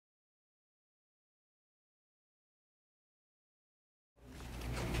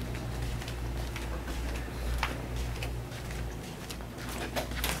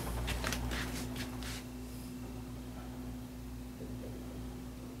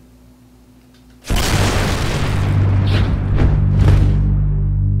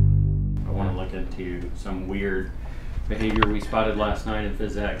some weird behavior we spotted last night in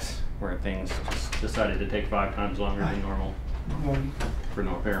PhysX, where things just decided to take 5 times longer than normal for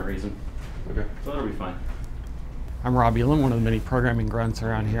no apparent reason. Okay. So that'll be fine. I'm Rob Elam, one of the many programming grunts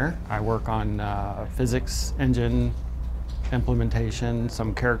around here. I work on physics engine implementation,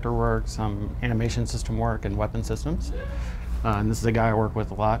 some character work, some animation system work, and weapon systems. And this is a guy I work with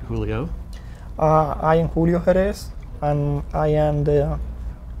a lot, Julio. I am Julio Jerez, and I am the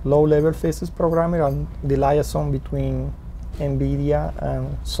low-level physics programmer and the liaison between NVIDIA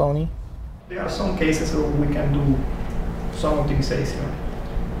and Sony. There are some cases where we can do some optimization.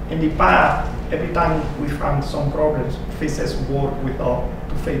 In the past, every time we found some problems, physics work with us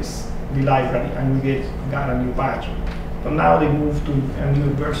to fix the library, and we got a new patch. But now they moved to a new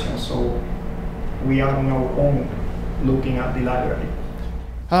version, so we are on our own looking at the library.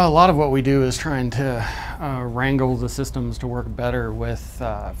 A lot of what we do is trying to wrangle the systems to work better with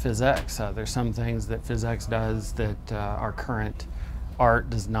PhysX. There's some things that PhysX does that our current art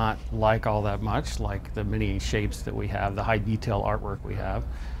does not like all that much, like the many shapes that we have, the high detail artwork we have.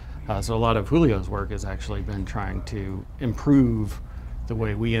 So a lot of Julio's work has actually been trying to improve the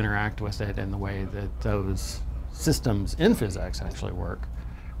way we interact with it and the way that those systems in PhysX actually work.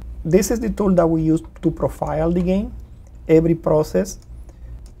 This is the tool that we use to profile the game. Every process,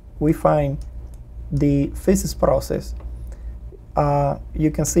 we find the physics process.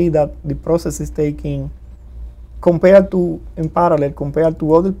 You can see that the process is taking, in parallel, compared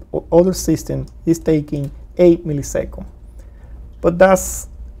to other systems, is taking 8 milliseconds. But that's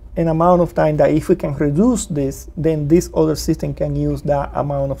an amount of time that if we can reduce this, then this other system can use that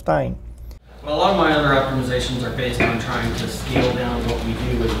amount of time. Well, a lot of my other optimizations are based on trying to scale down what we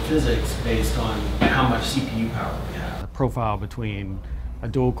do in physics based on how much CPU power we have. The profile between a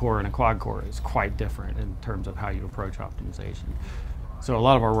dual core and a quad core is quite different in terms of how you approach optimization. So a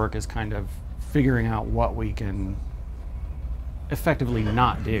lot of our work is kind of figuring out what we can effectively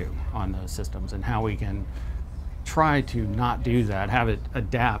not do on those systems and how we can try to not do that, have it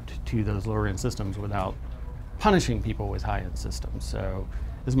adapt to those lower end systems without punishing people with high end systems. So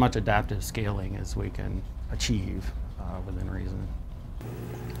as much adaptive scaling as we can achieve within reason.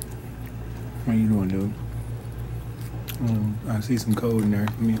 What are you doing, dude? I see some code in there.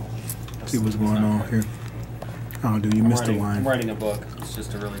 Let me see what's going on here. Oh, dude, you missed the line. I'm writing a book. It's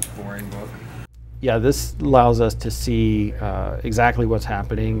just a really boring book. Yeah, this allows us to see exactly what's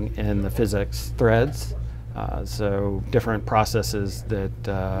happening in the physics threads. So different processes that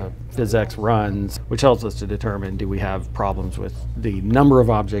PhysX runs, which helps us to determine, do we have problems with the number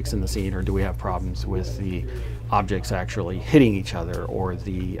of objects in the scene, or do we have problems with the objects actually hitting each other, or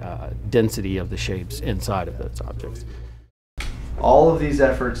the density of the shapes inside of those objects. All of these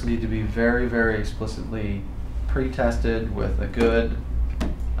efforts need to be very, very explicitly pre-tested with a good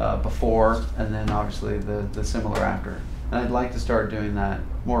before, and then obviously the similar after. And I'd like to start doing that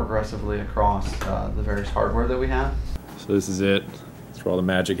more aggressively across the various hardware that we have. So this is it. It's where all the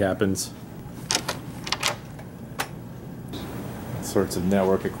magic happens. All sorts of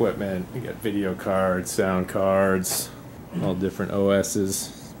network equipment. You got video cards, sound cards, all different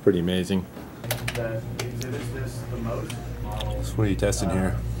OSs. Pretty amazing. That exhibits this the most. So what are you testing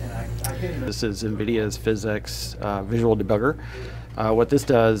here? This is NVIDIA's PhysX visual debugger. What this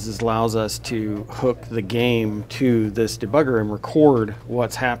does is allows us to hook the game to this debugger and record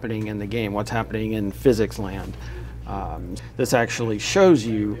what's happening in the game, what's happening in physics land. This actually shows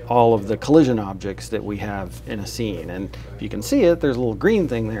you all of the collision objects that we have in a scene. And if you can see it, there's a little green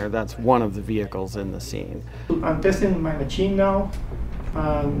thing there. That's one of the vehicles in the scene. I'm testing my machine now,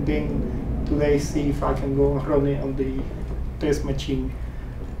 and then today see if I can go and run it on the test machine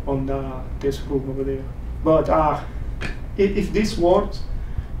on the test room over there. But if this works,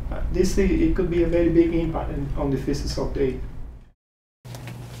 it could be a very big impact on the physics update.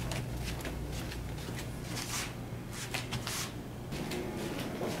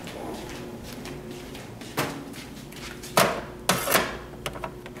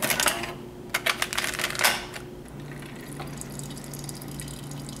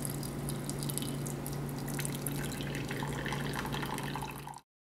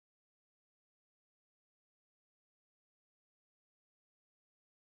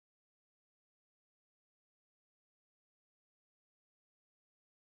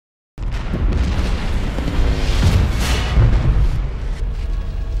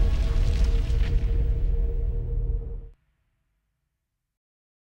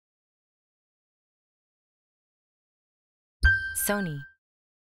 Sony.